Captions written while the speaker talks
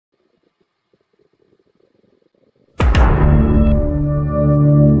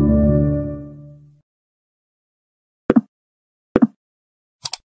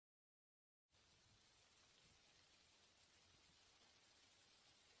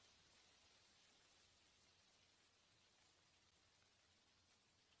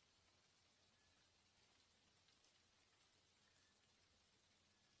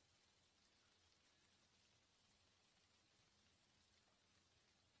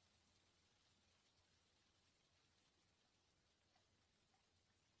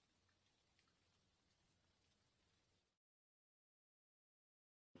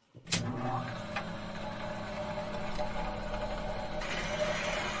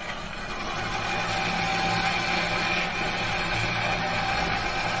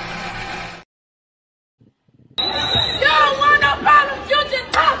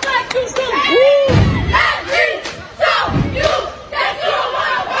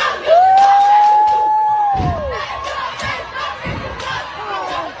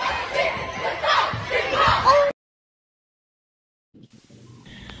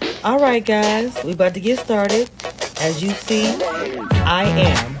All right, guys, we about to get started. As you see, I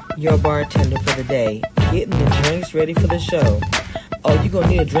am your bartender for the day, getting the drinks ready for the show. Oh, you gonna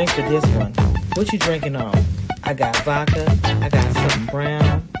need a drink for this one. What you drinking on? I got vodka, I got something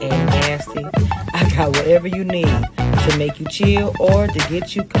brown and nasty. I got whatever you need to make you chill or to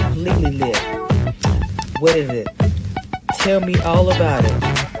get you completely lit. What is it? Tell me all about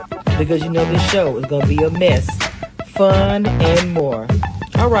it. Because you know this show is gonna be a mess, fun, and more.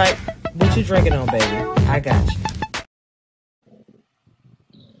 All right, what you drinking on, baby? I got you.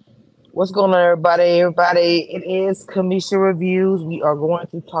 What's going on, everybody? It is Commission Reviews. We are going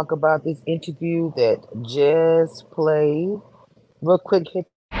to talk about this interview that just played. Real quick, hit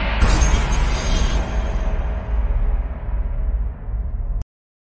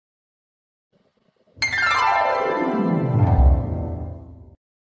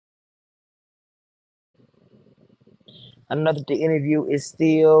another. The interview is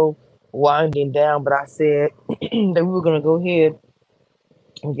still winding down, but I said that we were going to go ahead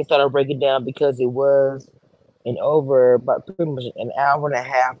and get started breaking down because it was an over about pretty much an hour and a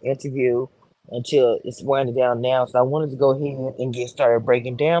half interview until it's winding down now. So I wanted to go ahead and get started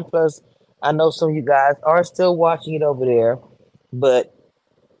breaking down. Plus, I know some of you guys are still watching it over there, but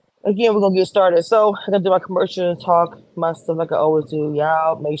again, we're gonna get started. So I'm gonna do my commercial and talk my stuff like I always do.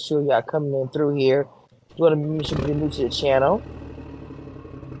 Y'all make sure y'all coming in through here. If you want to make sure you're new to the channel.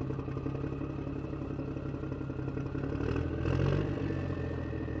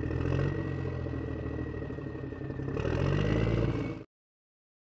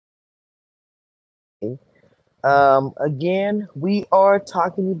 Again, we are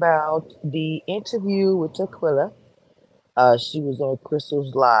talking about the interview with Taquilla. She was on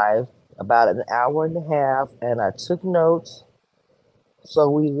Crystal's Live about an hour and a half, and I took notes. So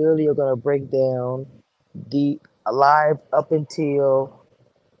we literally are gonna break down the live up until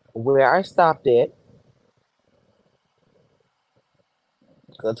where I stopped at.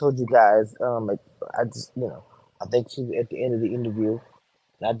 I told you guys, I just, I think she was at the end of the interview.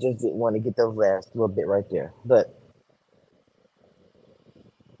 And I just didn't want to get those last little bit right there. But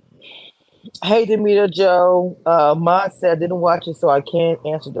hey, Demeter Joe, Ma said I didn't watch it, so I can't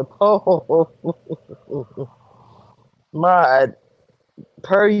answer the poll. Ma,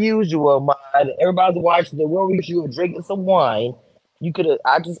 per usual, Ma, everybody's watching the world. You were drinking some wine. You could have.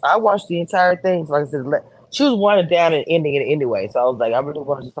 I watched the entire thing. So like I said, she was winding down and ending it anyway. So I was like, I really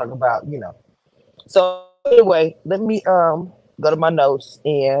want to just talk about. So anyway, let me go to my notes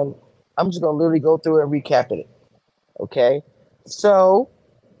and I'm just gonna literally go through and recap it. Okay. So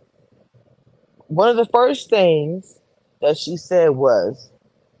one of the first things that she said was,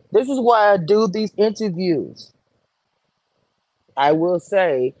 "This is why I do these interviews." I will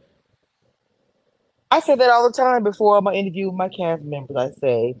say, I say that all the time before my interview with my cast members. I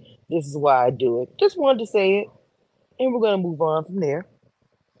say, "This is why I do it." Just wanted to say it, and we're gonna move on from there.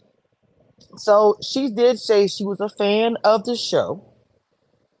 So she did say she was a fan of the show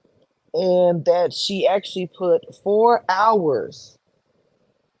and that she actually put 4 hours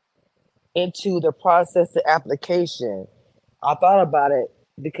into the process of application. I thought about it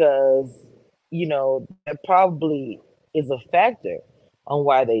because, that probably is a factor on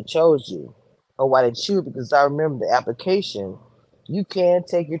why they chose you or why they choose. Because I remember the application, you can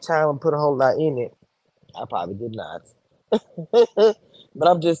take your time and put a whole lot in it. I probably did not. But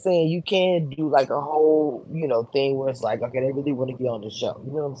I'm just saying you can do like a whole, thing where it's like, okay, they really want to be on the show.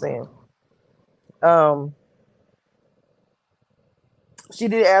 You know what I'm saying? Um, she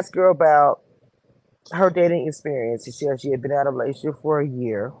did ask her about her dating experience. She said she had been out of a relationship for a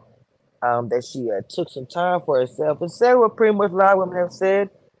year. That she took some time for herself and said what pretty much a lot of women have said.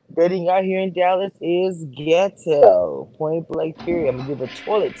 Dating out here in Dallas is ghetto. Point blank period. I'm gonna give her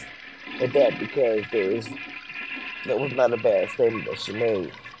toilets at that because that was not a bad statement that she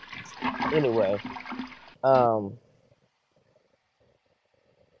made. Anyway, um,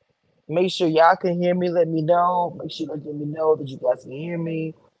 make sure y'all can hear me. Let me know. Make sure you let me know that you guys can hear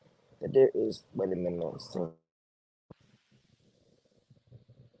me. That there is. Wait a minute. So,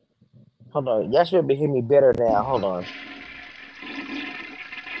 hold on. Y'all should be hearing me better now. Hold on.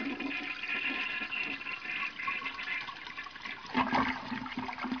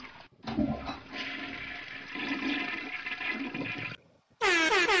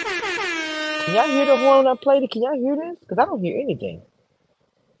 Can y'all hear the horn when I played it? Can y'all hear this? Because I don't hear anything.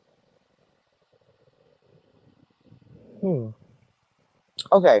 Hmm.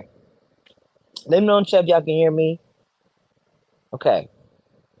 Okay. Let me know in chat if y'all can hear me. Okay.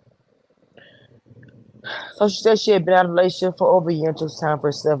 So she said she had been out of a relationship for over a year until it's time for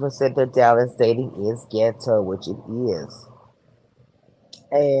herself and said that Dallas dating is ghetto, which it is.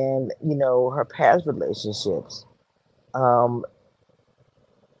 and her past relationships. Um,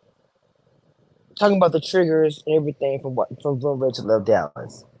 Talking about the triggers and everything from Rachel Love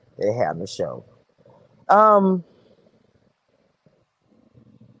Dallas they had on the show. Um,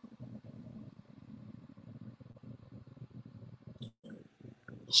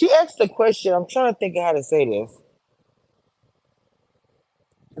 she asked the question. I'm trying to think of how to say this.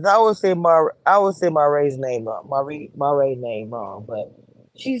 'Cause I would say my Ray's name wrong. My Ray name wrong, but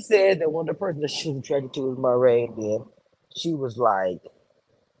she said that one of the person that she was attracted to was my Ray, and then she was like,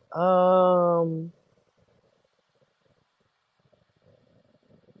 um,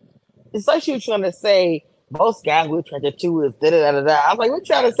 it's like she was trying to say most guys we're attracted to is da da da da. Da. I was like, we're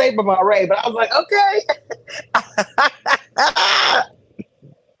trying to say about my Ray, but I was like, okay.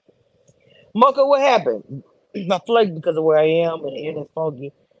 Mocha, what happened? I feel like because of where I am and the internet's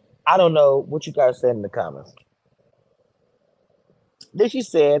funky, I don't know what you guys said in the comments. Then she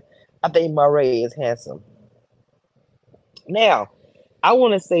said, I think my Ray is handsome. Now, I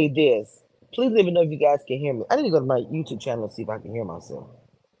want to say this. Please let me know if you guys can hear me. I need to go to my YouTube channel and see if I can hear myself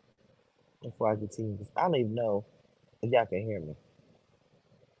before I continue this. I don't even know if y'all can hear me.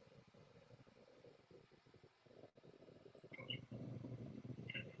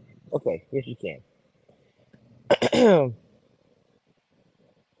 Okay, yes you can.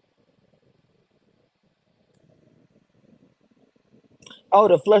 Oh,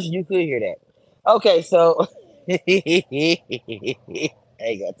 the flush, you could hear that. Okay, so I ain't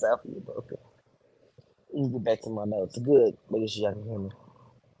got time for you, bro. Let me get back to my notes. Good. Making sure y'all can hear me.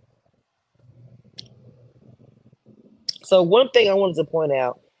 So one thing I wanted to point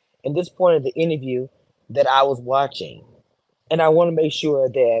out in this point of the interview that I was watching, and I want to make sure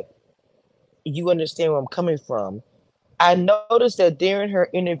that you understand where I'm coming from. I noticed that during her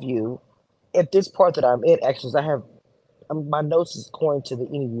interview, at this part that I'm in, actually, I have my notes is going to the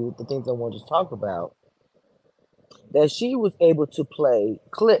interview, the things I wanted to talk about, that she was able to play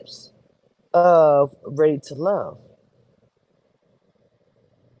clips of Ready to Love.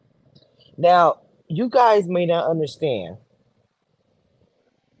 Now, you guys may not understand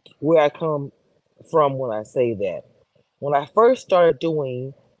where I come from when I say that. When I first started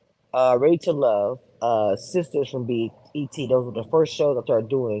doing Ready to Love, Sisters from BET, those were the first shows I started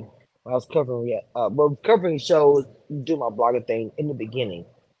doing when I was covering shows, do my blogging thing in the beginning.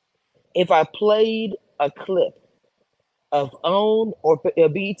 If I played a clip of OWN or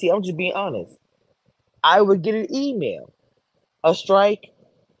BET, I'm just being honest, I would get an email, a strike,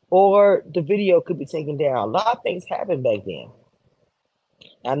 or the video could be taken down. A lot of things happened back then.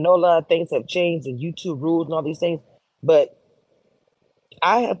 I know a lot of things have changed and YouTube rules and all these things, but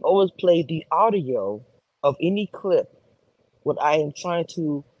I have always played the audio of any clip when I am trying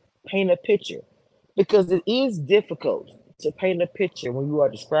to paint a picture because it is difficult to paint a picture when you are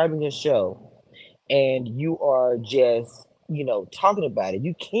describing a show and you are just, talking about it.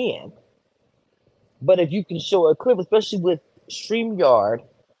 You can, but if you can show a clip, especially with StreamYard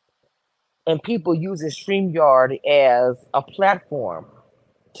and people using StreamYard as a platform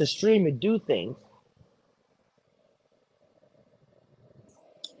to stream and do things,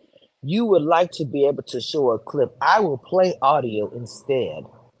 you would like to be able to show a clip. I will play audio instead.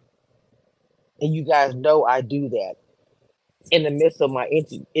 And you guys know I do that in the midst of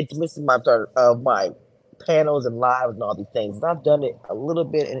it's midst of my panels and lives and all these things. And I've done it a little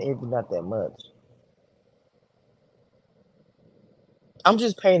bit and it's not that much. I'm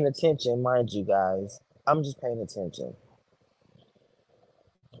just paying attention, mind you guys. I'm just paying attention.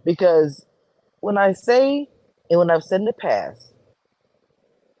 Because when I say and when I've said in the past,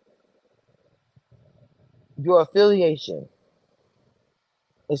 your affiliation,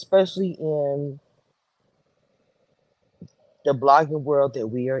 especially in the blogging world that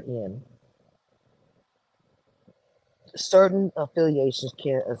we are in, certain affiliations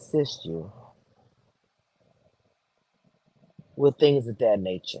can assist you with things of that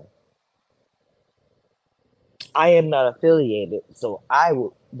nature. I am not affiliated, so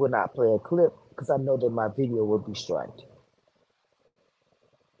would not play a clip because I know that my video will be striked.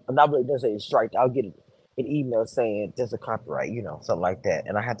 I'm not really necessarily striked. I'll get an email saying there's a copyright, something like that,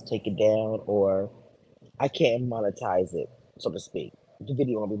 and I have to take it down or I can't monetize it, so to speak. The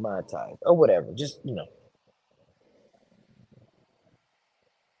video won't be monetized or whatever. Just.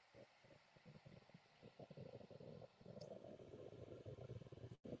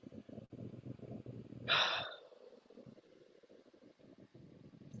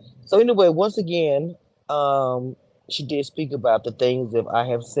 So anyway, once again, um, she did speak about the things that I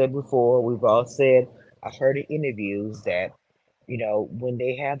have said before. We've all said. I've heard in interviews that when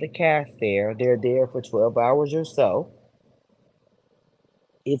they have the cast there, they're there for 12 hours or so.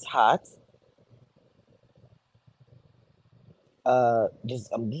 It's hot.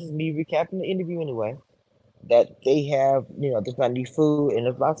 Just this is me recapping the interview anyway. That they have, there's not any food and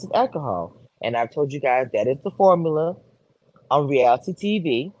there's lots of alcohol. And I've told you guys that is the formula on reality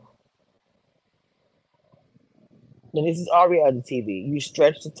TV. And this is all reality TV. You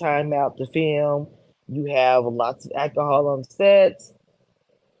stretch the time out to film. You have lots of alcohol on sets.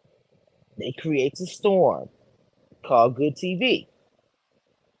 It creates a storm called good TV.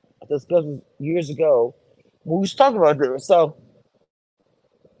 I discussed this years ago when we was talking about this. So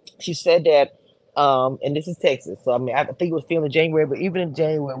she said that, and this is Texas. So I mean, I think it was filmed in January, but even in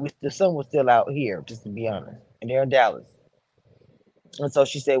January, the sun was still out here, just to be honest. And they're in Dallas. And so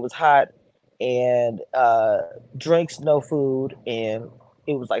she said it was hot and drinks, no food, and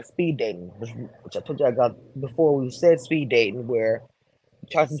it was like speed dating, which I told you I got before. We said speed dating, where you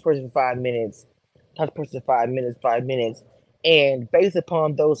talk to this person for 5 minutes, talk to this person for 5 minutes, 5 minutes, and based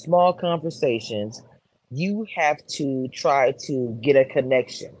upon those small conversations, you have to try to get a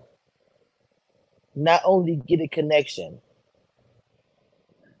connection. Not only get a connection,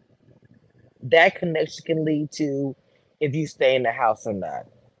 that connection can lead to if you stay in the house or not.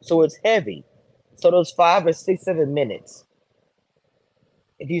 So it's heavy. So those 5 or 6, 7 minutes,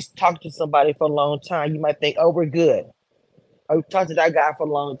 if you talk to somebody for a long time, you might think, oh, we're good. Or you talk to that guy for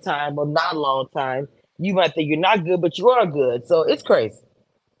a long time or not a long time, you might think you're not good, but you are good. So it's crazy.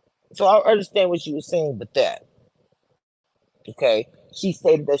 So I understand what she was saying with that. Okay. She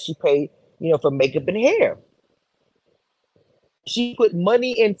stated that she paid, for makeup and hair. She put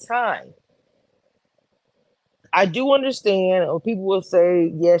money and time. I do understand, or people will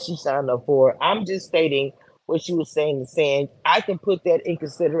say, yes, she signed up for it. I'm just stating what she was saying and saying I can put that in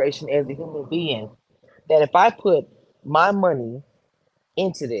consideration as a human being. That if I put my money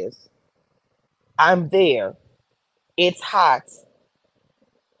into this, I'm there. It's hot.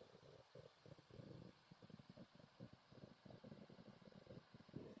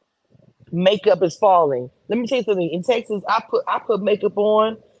 Makeup is falling. Let me tell you something. In Texas, I put makeup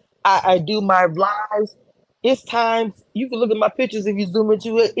on. I do my lives. It's times you can look at my pictures if you zoom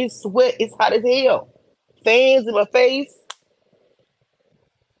into it. It's sweat. It's hot as hell. Fans in my face.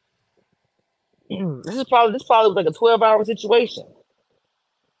 This probably was like a 12-hour situation.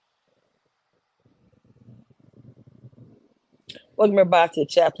 Welcome everybody to the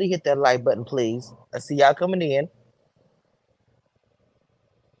chat. Please hit that like button, please. I see y'all coming in.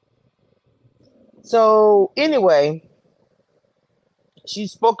 So anyway, she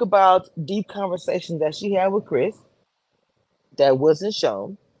spoke about deep conversations that she had with Chris that wasn't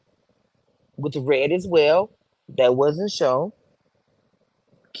shown, with Red as well, that wasn't shown.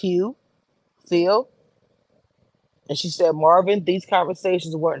 Q, Phil, and she said, Marvin, these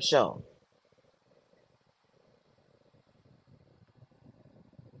conversations weren't shown.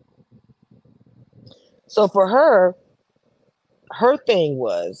 So for her thing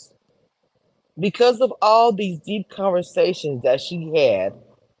was because of all these deep conversations that she had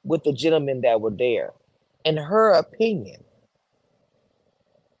with the gentlemen that were there, in her opinion,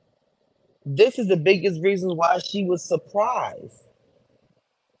 this is the biggest reason why she was surprised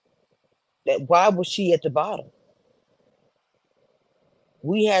that why was she at the bottom.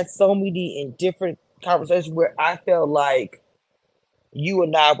 We had so many in different conversations where I felt like you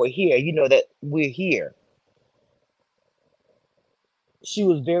and I were here, that we're here. She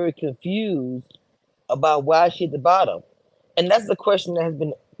was very confused about why she at the bottom. And that's the question that has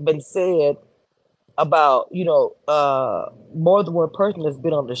been said about, more than one person that's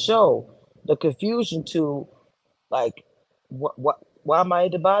been on the show. The confusion to like what why am I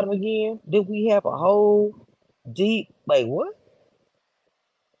at the bottom again? Did we have a whole deep like what?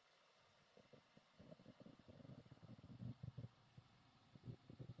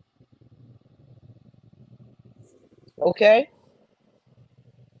 Okay.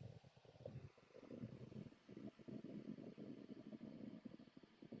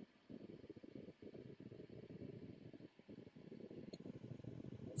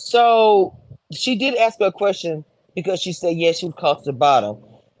 So she did ask her a question because she said yes, she was caught to the bottom.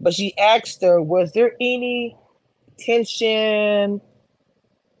 But she asked her, was there any tension,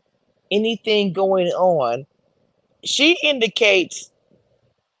 anything going on? She indicates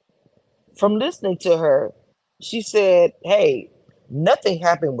from listening to her, she said, hey, nothing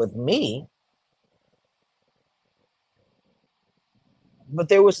happened with me, but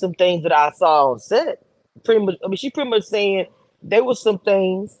there were some things that I saw on set. Pretty much, I mean, she pretty much saying there was some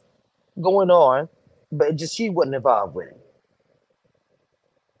things going on, but just she wasn't involved with it.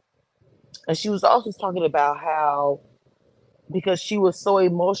 And she was also talking about how because she was so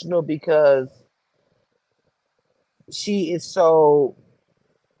emotional because she is so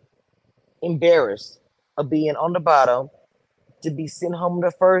embarrassed of being on the bottom to be sent home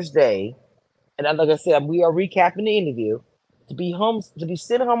the first day. And like I said, we are recapping the interview. To be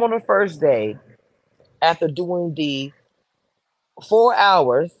sent home on the first day after doing the 4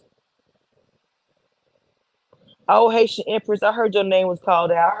 hours. Oh, Haitian Empress, I heard your name was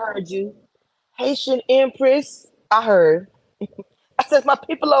called out. I heard you. Haitian Empress, I heard. I said, my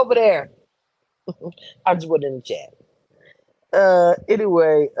people over there. I just went in the chat.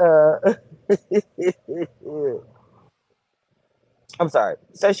 Anyway, I'm sorry.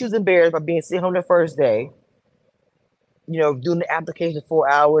 So she was embarrassed by being sent home the first day, doing the application 4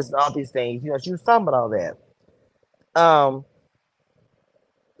 hours and all these things. She was talking about all that. Um,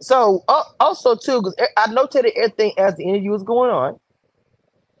 so also too, because I notated everything as the interview was going on.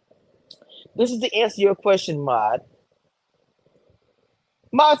 This is to answer your question, Mod.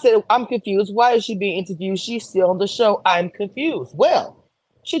 Mod said, I'm confused. Why is she being interviewed? She's still on the show. I'm confused. Well,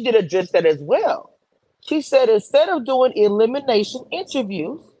 she did address that as well. She said instead of doing elimination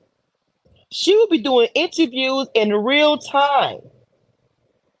interviews, she will be doing interviews in real time.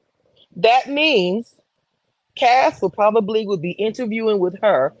 That means Cass will probably would be interviewing with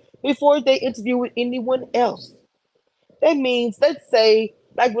her before they interview with anyone else. That means, let's say,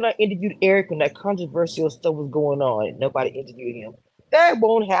 like when I interviewed Eric when that controversial stuff was going on, and nobody interviewed him. That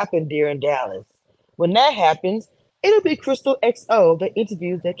won't happen there in Dallas. When that happens, it'll be Cristal XO that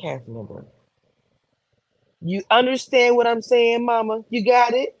interviews that cast member. You understand what I'm saying, Mama? You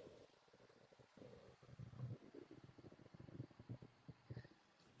got it?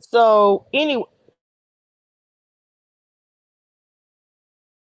 So anyway,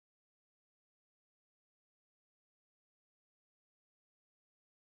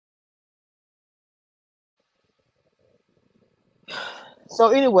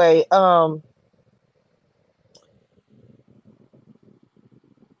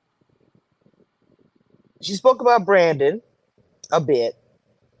 she spoke about Brandon a bit,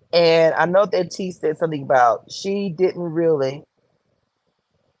 and I know that T said something about she didn't really.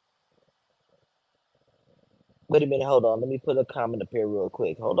 Wait a minute, hold on. Let me put a comment up here real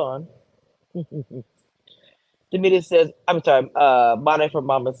quick. Hold on. Demeter says, I'm sorry, Money from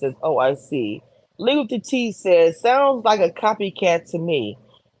Mama says, oh, I see. Legal to T says, sounds like a copycat to me.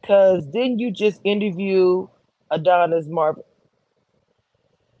 Because didn't you just interview Adonis Marv?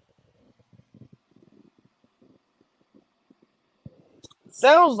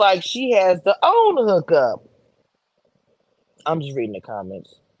 Sounds like she has the own hookup. I'm just reading the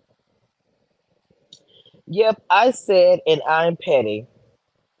comments. Yep, I said, and I'm petty.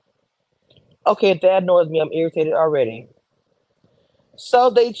 Okay, if that annoys me, I'm irritated already. So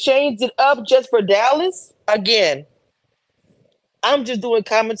they changed it up just for Dallas? Again, I'm just doing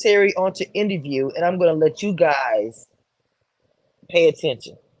commentary onto interview, and I'm going to let you guys pay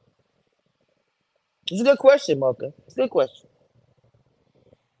attention. It's a good question, Mocha. It's a good question.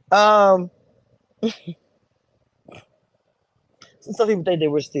 Um, some people think they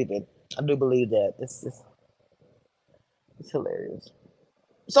were stupid. I do believe that. It's hilarious.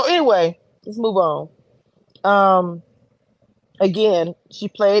 So anyway, let's move on. Um, again, she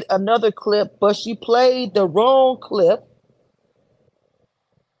played another clip, but she played the wrong clip.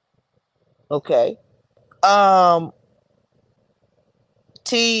 Okay. Um,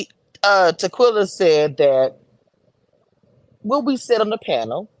 T. Taquilla said that what we said on the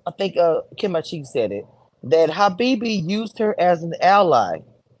panel. I think Kim Chief said it that Habibi used her as an ally.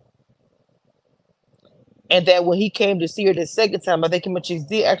 And that when he came to see her the second time, I think Kim Chief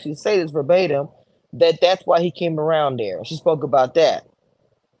did actually say this verbatim, that's why he came around there. She spoke about that.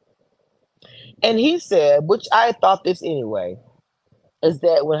 And he said, which I thought this anyway, is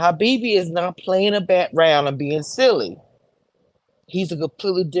that when Habibi is not playing a bat round and being silly, he's a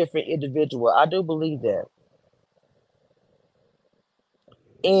completely different individual. I do believe that.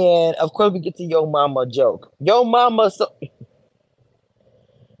 And of course, we get to Yo Mama joke. Yo Mama,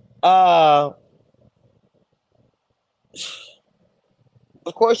 uh,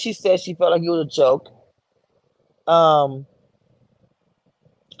 of course, she said she felt like it was a joke. Um,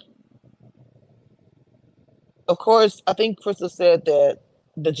 of course, I think Crystal said that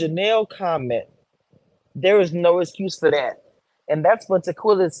the Janelle comment, there is no excuse for that. And that's what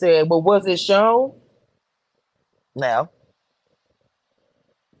Taquilla said. But was it shown? Now,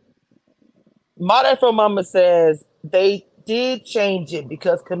 Modern from Mama says they did change it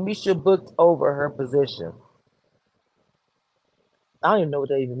because Kamisha booked over her position. I don't even know what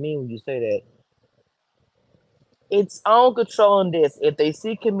that even means when you say that. It's on controlling this. If they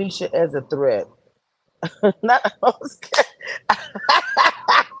see Kamisha as a threat, not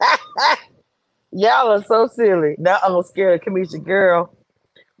y'all are so silly. Not I'm scared of Kamisha, girl.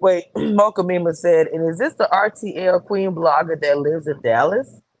 Wait, Mocha Mima said, and is this the RTL Queen blogger that lives in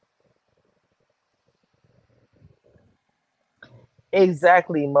Dallas?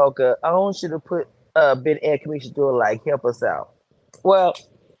 Exactly, Mocha. I want you to put a bit Ed Commission through, like, help us out. Well,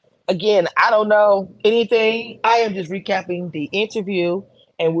 again, I don't know anything. I am just recapping the interview,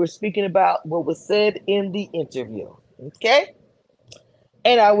 and we're speaking about what was said in the interview. Okay?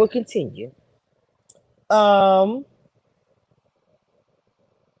 And I will continue. Um,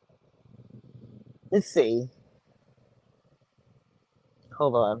 let's see.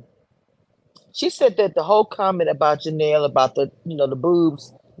 Hold on. She said that the whole comment about Janelle about the the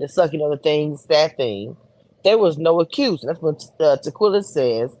boobs, the sucking of the things, that thing, there was no accused. That's what Taquilla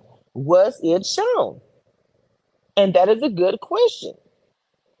says. Was it shown? And that is a good question.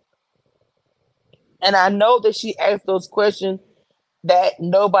 And I know that she asked those questions that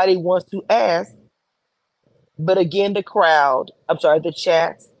nobody wants to ask. But again, the crowd, I'm sorry, the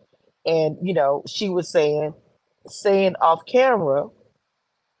chat, and she was saying off camera.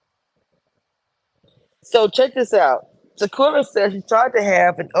 So check this out. Sakura said she tried to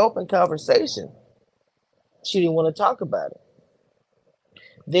have an open conversation. She didn't want to talk about it.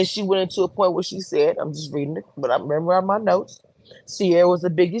 Then she went into a point where she said, I'm just reading it, but I remember on my notes. Sierra was the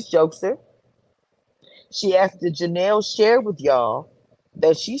biggest jokester. She asked, did Janelle share with y'all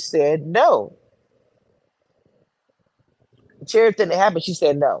that she said no? Cherry didn't happen. She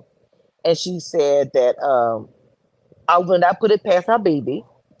said no. And she said that I would not put it past Habibi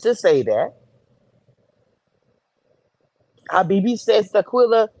to say that. Habibi says to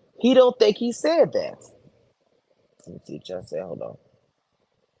Aquila, he don't think he said that. Let me see what y'all say. Hold on.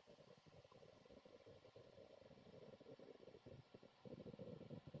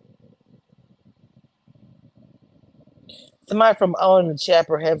 Somebody from on the chat,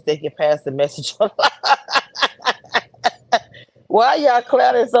 perhaps they can pass the message on. Why y'all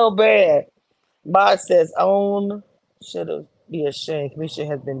clowning so bad? Bob says, own should be ashamed.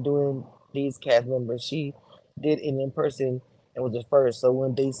 Commissioner has been doing these cast members. She did it in person and was the first. So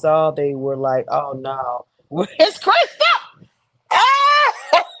when they saw, they were like, oh no. Where's Crystal? Ah!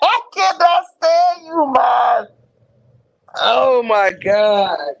 I cannot stand you, man. Oh my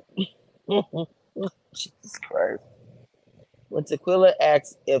God. Jesus Christ. When Tequila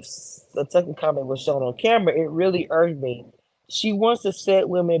asks if the second comment was shown on camera, it really irked me. She wants to set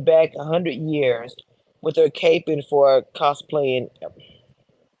women back 100 years with her caping for cosplaying.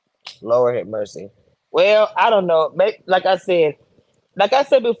 Lord have mercy. Well, I don't know. Like I said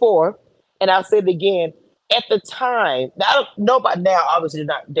before, and I'll say it again. At the time, now I don't know about now. Obviously, they're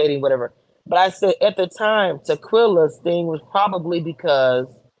not dating, whatever. But I said at the time, Tequila's thing was probably because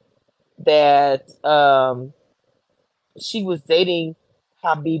that she was dating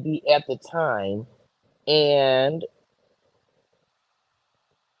Habibi at the time and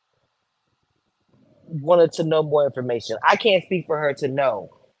wanted to know more information. I can't speak for her to know.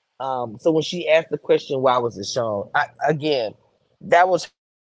 So when she asked the question, why was it shown? Again, that was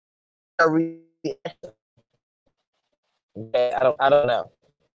her reaction. Okay, I don't know.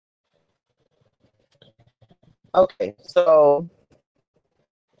 Okay, so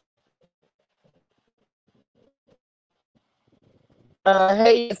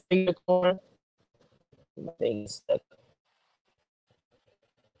hey, it's Unicorn. My thing is stuck.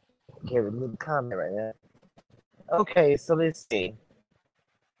 Can't remove the comment right now. Okay, so let's see.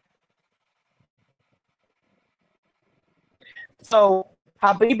 So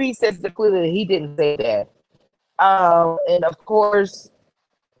Habibi says clearly he didn't say that. And of course,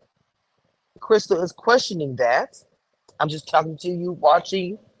 Crystal is questioning that. I'm just talking to you,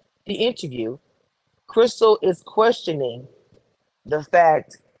 watching the interview. Crystal is questioning the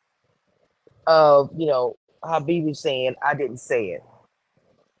fact of, Habibi saying, I didn't say it.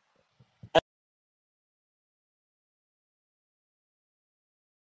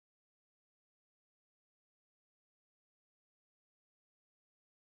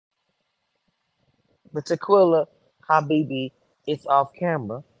 But Tequila, Habibi, it's off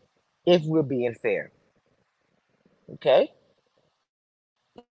camera if we're being fair. Okay?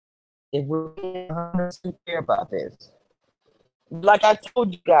 If we're being 100% fair about this. Like I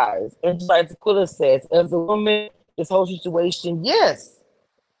told you guys, and just like Tequila says, as a woman, this whole situation, yes,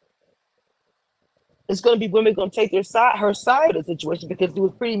 it's going to be women going to take her side of the situation because it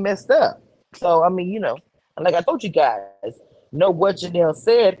was pretty messed up. So I mean, and like I told you guys, know what Janelle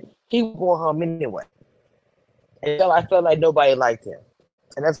said, he was going home anyway. And I felt like nobody liked him,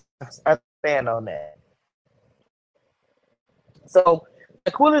 and I stand on that. So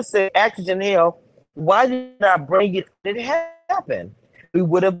Aquila said, "Ask Janelle, why did you not bring it? It happened. We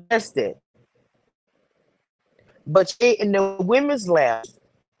would have missed it." But she in the women's lounge,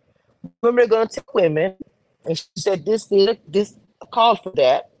 Women are going to tell women, and she said this called for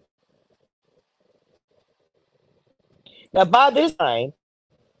that. Now, by this time,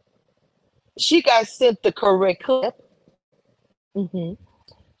 she got sent the correct clip. Hmm.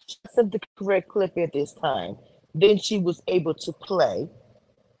 She got sent the correct clip at this time. Then she was able to play,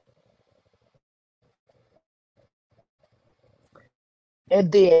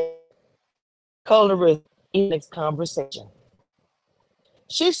 and then colorism in the next conversation.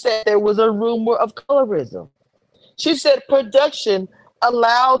 She said there was a rumor of colorism. She said production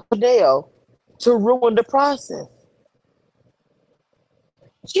allowed Chanel to ruin the process.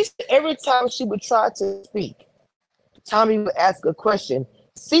 She said every time she would try to speak, Tommy would ask a question.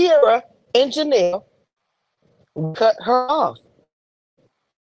 Sierra and Janelle would cut her off.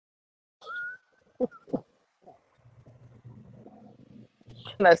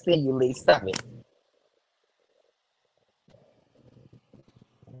 And I see you, Lee. Stop it.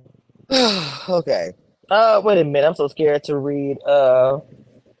 Okay. Wait a minute. I'm so scared to read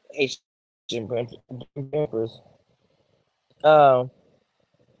Asian Pampers. Um,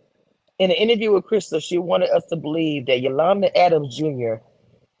 in an interview with Crystal, she wanted us to believe that Yolanda Adams Jr.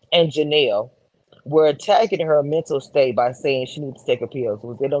 and Janelle were attacking her mental state by saying she needs to take her pills.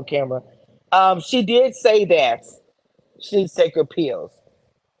 Was it on camera? She did say that she needs to take her pills.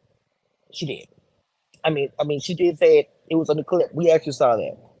 She did. I mean, she did say it. It was on the clip. We actually saw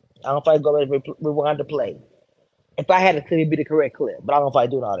that. I don't know if I go back and rewind to play. If I had a clip, it'd be the correct clip. But I don't know if I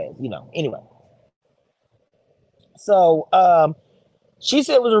do all that. Anyway. So she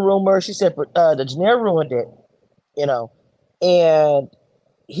said it was a rumor. She said the Janelle ruined it. You know, and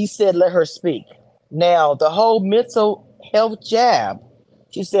he said let her speak. Now the whole mental health jab.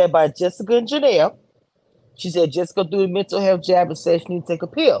 She said by Jessica and Janelle. She said Jessica do the mental health jab and said she need to take a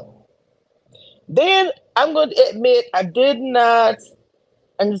pill. Then I'm going to admit I did not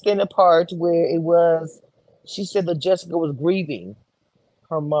understand the part where it was. She said that Jessica was grieving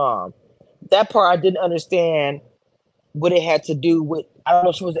her mom. That part I didn't understand what it had to do with. I don't know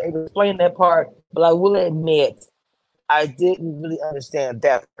if she was able to explain that part, but I will admit I didn't really understand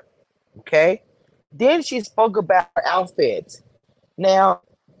that. Okay. Then she spoke about her outfit. Now,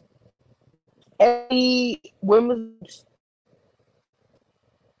 every women,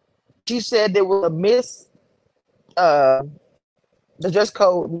 she said there was a uh, the dress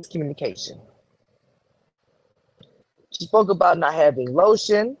code miscommunication. She spoke about not having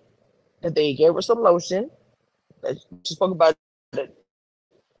lotion, that they gave her some lotion. She spoke about that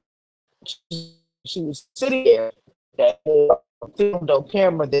she was sitting there, that they filmed on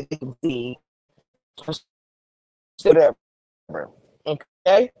camera that they could see, whatever.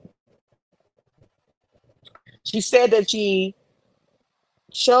 Okay. She said that she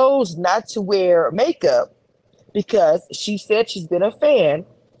chose not to wear makeup because she said she's been a fan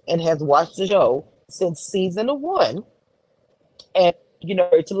and has watched the show since season one. And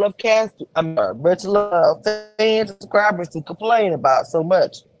to love cast, to love fans, subscribers to complain about so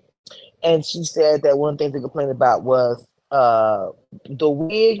much. And she said that one of the things they complained about was the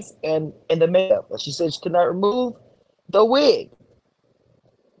wigs and the makeup. She said she could not remove the wig,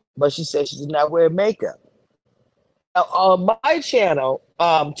 but she said she did not wear makeup. Now, on my channel,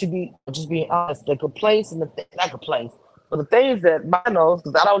 to be just being honest, the complaints and not complaints, but the things that mine knows,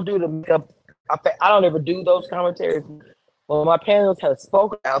 because I don't do the makeup, I don't ever do those commentaries. Well, my panels have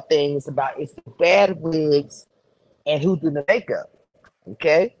spoken about things about it's the bad wigs and who did the makeup.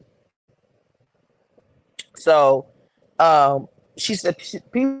 Okay, so she said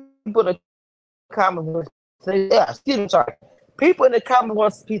people in the comments say, yeah, excuse me, sorry. People in the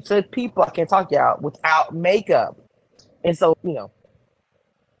comments said people I can't talk y'all without makeup, and so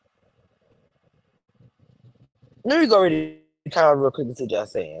let me go read the comment real quick and see what y'all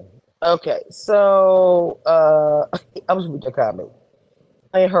saying. Okay, so I'm just read your comment.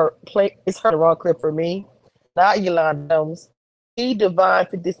 It's her the wrong clip for me. Not Yolanda Adams. He Divine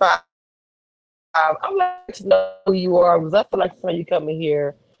 55. I'm like to know who you are because I feel like when you come in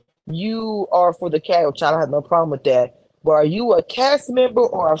here, you are for the couch. I don't have no problem with that. But are you a cast member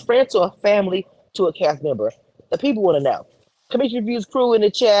or a friend to a family to a cast member? The people want to know. Commission Reviews crew in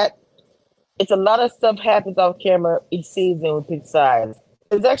the chat. It's a lot of stuff happens off camera each season with pick sides.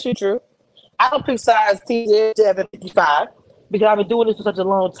 It's actually true. I don't pick sides season 755 because I've been doing this for such a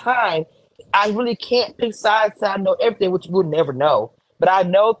long time. I really can't pick sides so I know everything, which you would never know. But I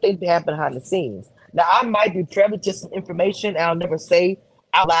know things that happen behind the scenes. Now I might be privy to some information I'll never say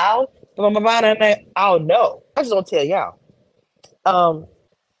out loud, but in my mind I'll know. I just don't tell y'all. Um,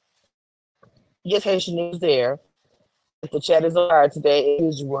 yes, Haitian News there. The chat is on fire today.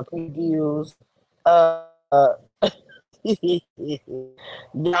 As usual, reviews. Uh,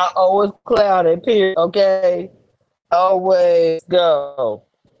 Y'all always clouded, period. Okay. Always go.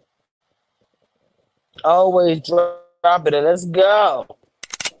 Always drop it and let's go.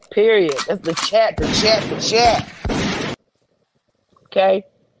 Period. That's the chat, the chat, the chat. Okay.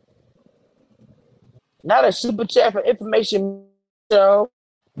 Not a super chat for information show.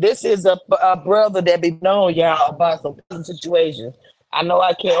 This is a brother that be knowing y'all about some situations. I know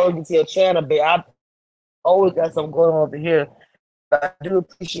I can't always get to your channel, but I always got something going on over here. But I do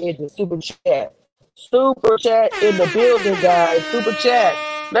appreciate the super chat. Super chat in the building, guys. Super chat.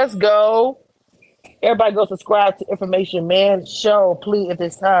 Let's go. Everybody go subscribe to Information Man Show, please, at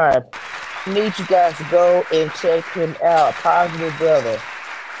this time. Need you guys to go and check him out. Positive brother.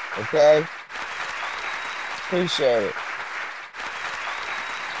 Okay? Appreciate it.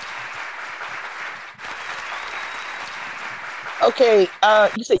 Okay,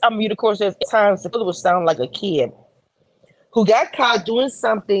 you say I'm mute, of course, at times the would sound like a kid who got caught doing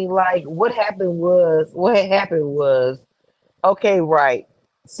something like what had happened was okay, right.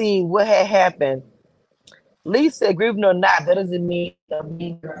 See what had happened. Lisa, agree with me or not, that doesn't mean a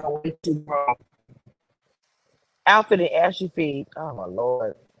mean girl way too wrong. Outfit and ashy feet. Oh my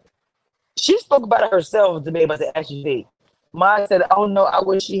lord. She spoke about it herself to me about the ashy feet. Mine said, oh no, I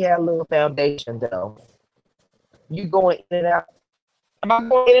wish she had a little foundation though. You going in and out. Am I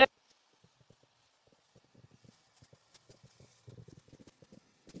going in and out?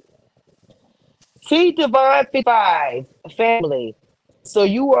 See Divine 55, family. So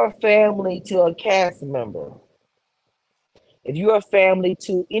you are family to a cast member. If you are family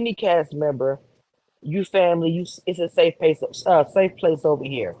to any cast member, you family, you it's a safe place over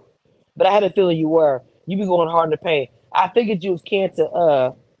here. But I had a feeling you were. You be going hard in the paint. I figured you was kin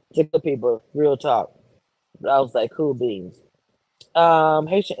to good people, real talk. But I was like, cool beans.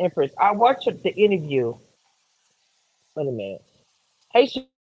 Haitian Empress. I watched the interview. Wait a minute. Haitian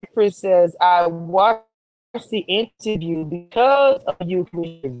Empress says I watched the interview because of you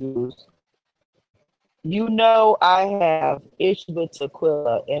reviews. You know I have issues with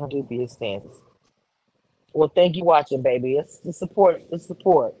Taquilla and dubious stances. Well, thank you for watching, baby. It's the support. The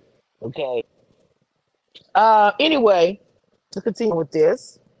support. Okay. Anyway, to continue with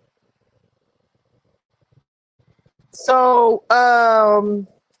this. So,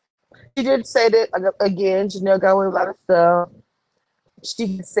 she did say that again. Janelle got away with a lot of stuff.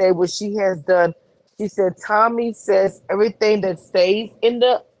 She did say what she has done. She said Tommy says everything that stays in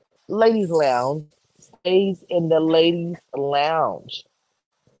the ladies' lounge stays in the ladies' lounge.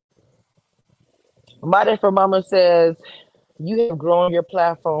 Mother for Mama says you have grown your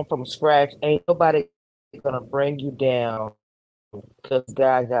platform from scratch. Ain't nobody gonna bring you down because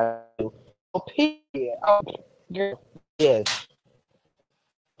God got you. Oh, period. Oh, girl. Yes.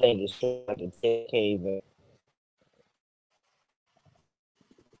 Thing is like a dead cave.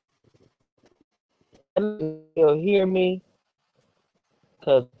 You'll hear me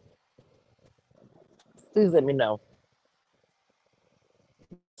because please let me know.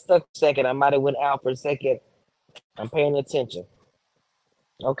 Stuck a second. I might have went out for a second. I'm paying attention.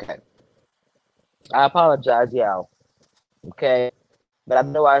 Okay. I apologize, y'all. Okay. But I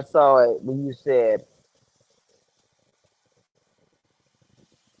know I saw it when you said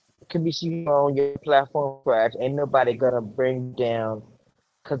Kabishi on your platform crash. Ain't nobody gonna bring you down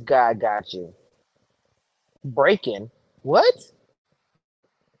because God got you. Breaking. What?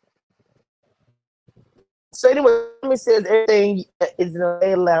 So anyway, me says everything is in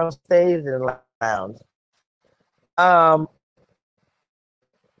the lounge stays in the lounge. Um,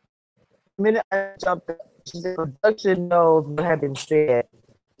 the minute I jumped, she said production knows what had been said.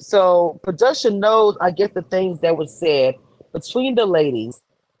 So production knows, I guess, the things that was said between the ladies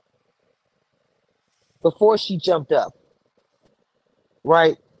before she jumped up,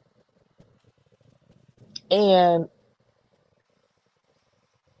 right? And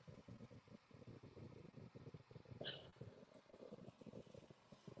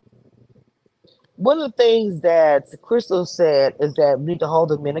one of the things that Crystal said is that we need to hold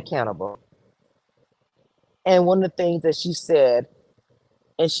the men accountable. And one of the things that she said,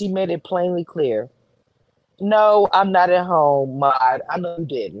 and she made it plainly clear, no, I'm not at home, Mod. I know you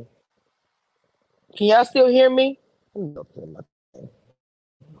didn't. Can y'all still hear me? Let me go clear my thing.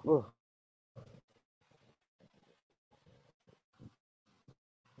 Ugh.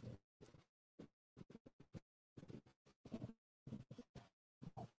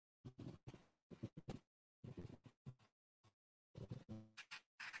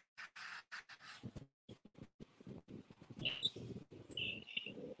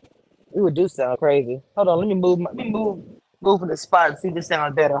 It would do sound crazy. Hold on, let me move from the spot and see if this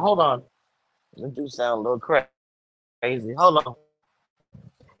sounds better. Hold on. It do sound a little crazy. crazy. Hold on.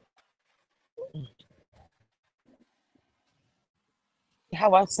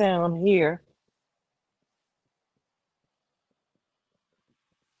 How I sound here.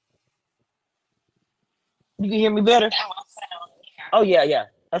 You can hear me better? Oh yeah, yeah.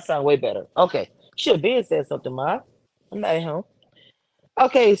 That sounds way better. Okay. Should have been said something, Ma. I'm not at home.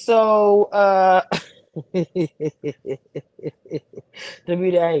 Okay, so Davida,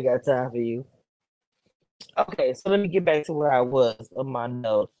 I ain't got time for you. Okay, so let me get back to where I was on my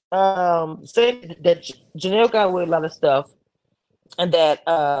notes. Saying that Janelle got away with a lot of stuff and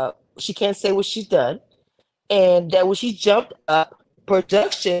that she can't say what she's done, and that when she jumped up,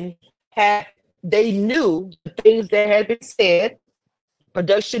 production had they knew the things that had been said.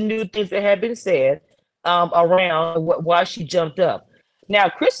 Production knew things that had been said around why she jumped up. Now,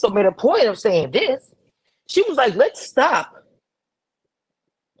 Crystal made a point of saying this. She was like, "Let's stop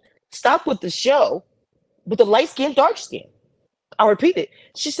with the show with the light skin, dark skin." I'll repeat it.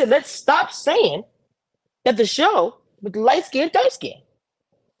 She said, "Let's stop saying that the show with the light skin, dark skin."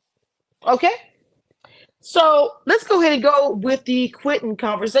 Okay, so let's go ahead and go with the Quentin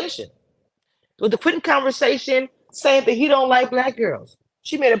conversation. With the Quentin conversation saying that he don't like black girls.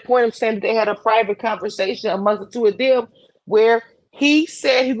 She made a point of saying that they had a private conversation amongst the two of them where he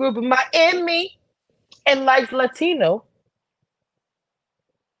said he grew up in Miami and likes Latino.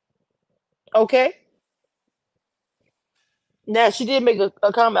 Okay. Now she did make a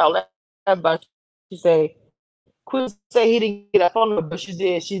comment about she say Quentin say he didn't get a phone number, but she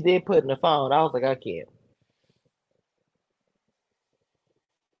did put in the phone. I was like, I can't.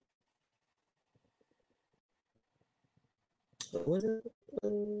 Was it?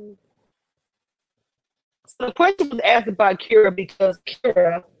 So the question was asked about Kira because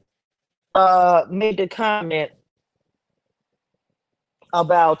Kira made the comment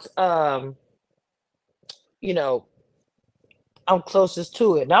about you know, I'm closest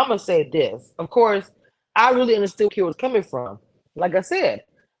to it. Now I'm gonna say this. Of course, I really understood where Kira was coming from. Like I said,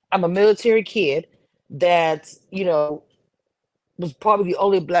 I'm a military kid that, was probably the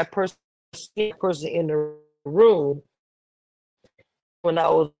only black person in the room when I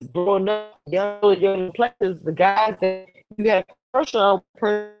was growing up, young players, the guys that you had a crush on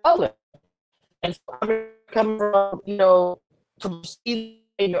per color. And so I'm coming from, from see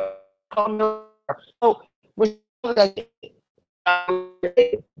so when like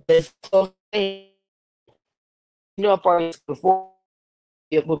this so for before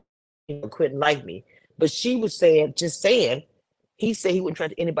it would couldn't like me. But she was saying, just saying, he said he wouldn't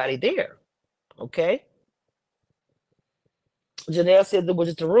trust anybody there. Okay. Janelle said there was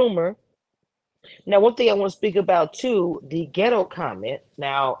just a rumor. Now, one thing I want to speak about too, the ghetto comment.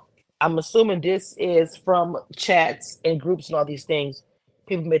 Now, I'm assuming this is from chats and groups and all these things.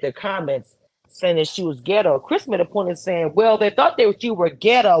 People made their comments saying that she was ghetto. Chris made a point of saying, well, they thought that you were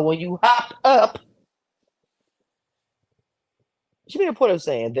ghetto when you hopped up. She made a point of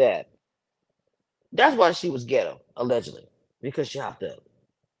saying that. That's why she was ghetto, allegedly, because she hopped up.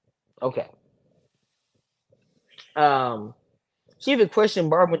 Okay. Um, she even questioned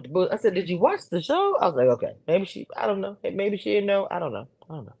Barb with the book. I said, "Did you watch the show?" I was like, "Okay, maybe she. I don't know. Maybe she didn't know. I don't know.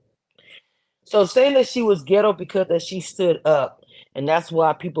 I don't know." So saying that she was ghetto because that she stood up, and that's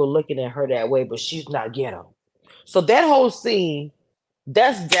why people are looking at her that way, but she's not ghetto. So that whole scene,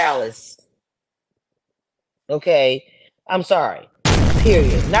 that's Dallas. Okay, I'm sorry.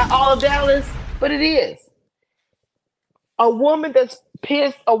 Period. Not all of Dallas, but it is. A woman that's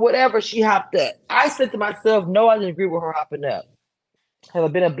pissed or whatever, she hopped up. I said to myself, no, I didn't agree with her hopping up. Have I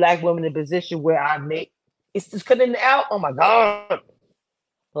been a black woman in a position where I make it's just cutting out? Oh my god.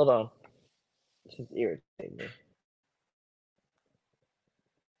 Hold on. This is irritating me.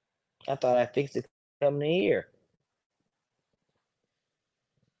 I thought I fixed it coming in here.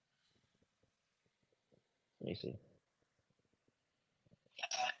 Let me see.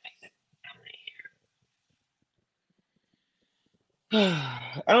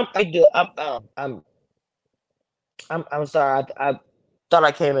 I do. I'm sorry. I thought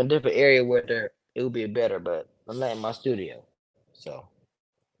I came in a different area where it would be better, but I'm not in my studio. So,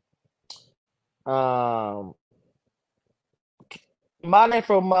 um, my name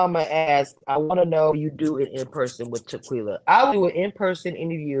from Mama asked, I want to know you do it in person with Taquilla. I will do an in person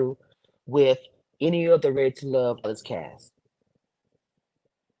interview with any of the Ready to Love Others cast.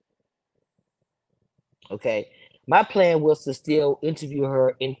 Okay. My plan was to still interview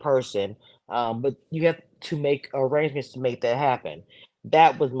her in person, but you have to make arrangements to make that happen.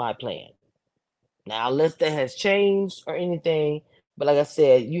 That was my plan. Now, unless that has changed or anything, but like I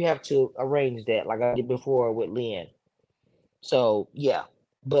said, you have to arrange that, like I did before with Lynn. So yeah,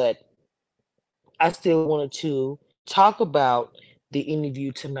 but I still wanted to talk about the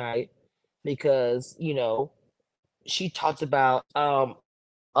interview tonight because she talked about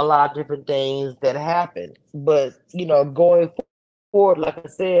a lot of different things that happened. But going forward, like I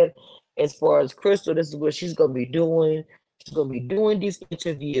said, as far as Crystal, this is what she's gonna be doing. She's gonna be doing these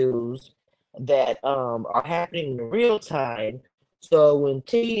interviews that are happening in real time. So when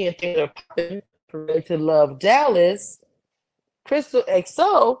tea and things are popping for Ready to Love Dallas, Cristal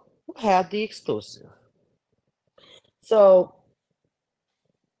XO will have the exclusive. So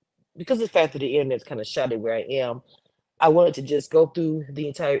because of the fact that the internet's kind of shoddy where I am, I wanted to just go through the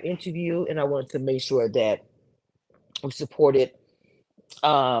entire interview and I wanted to make sure that we supported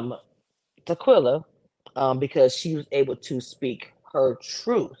um, Taquilla because she was able to speak her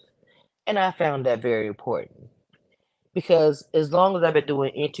truth. And I found that very important because as long as I've been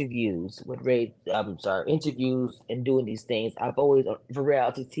doing interviews with interviews and doing these things, I've always for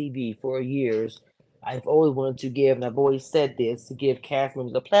reality TV for years. I've always wanted to give, and I've always said this to give cast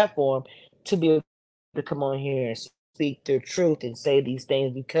members a platform to be able to come on here and speak their truth and say these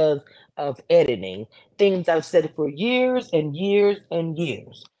things because of editing. Things I've said for years and years and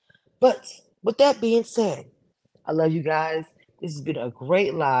years. But with that being said, I love you guys. This has been a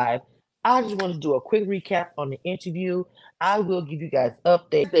great live. I just want to do a quick recap on the interview. I will give you guys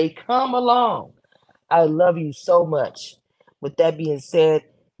updates they come along. I love you so much. With that being said,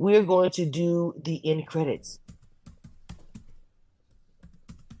 we're going to do the end credits.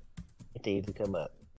 Things to come up.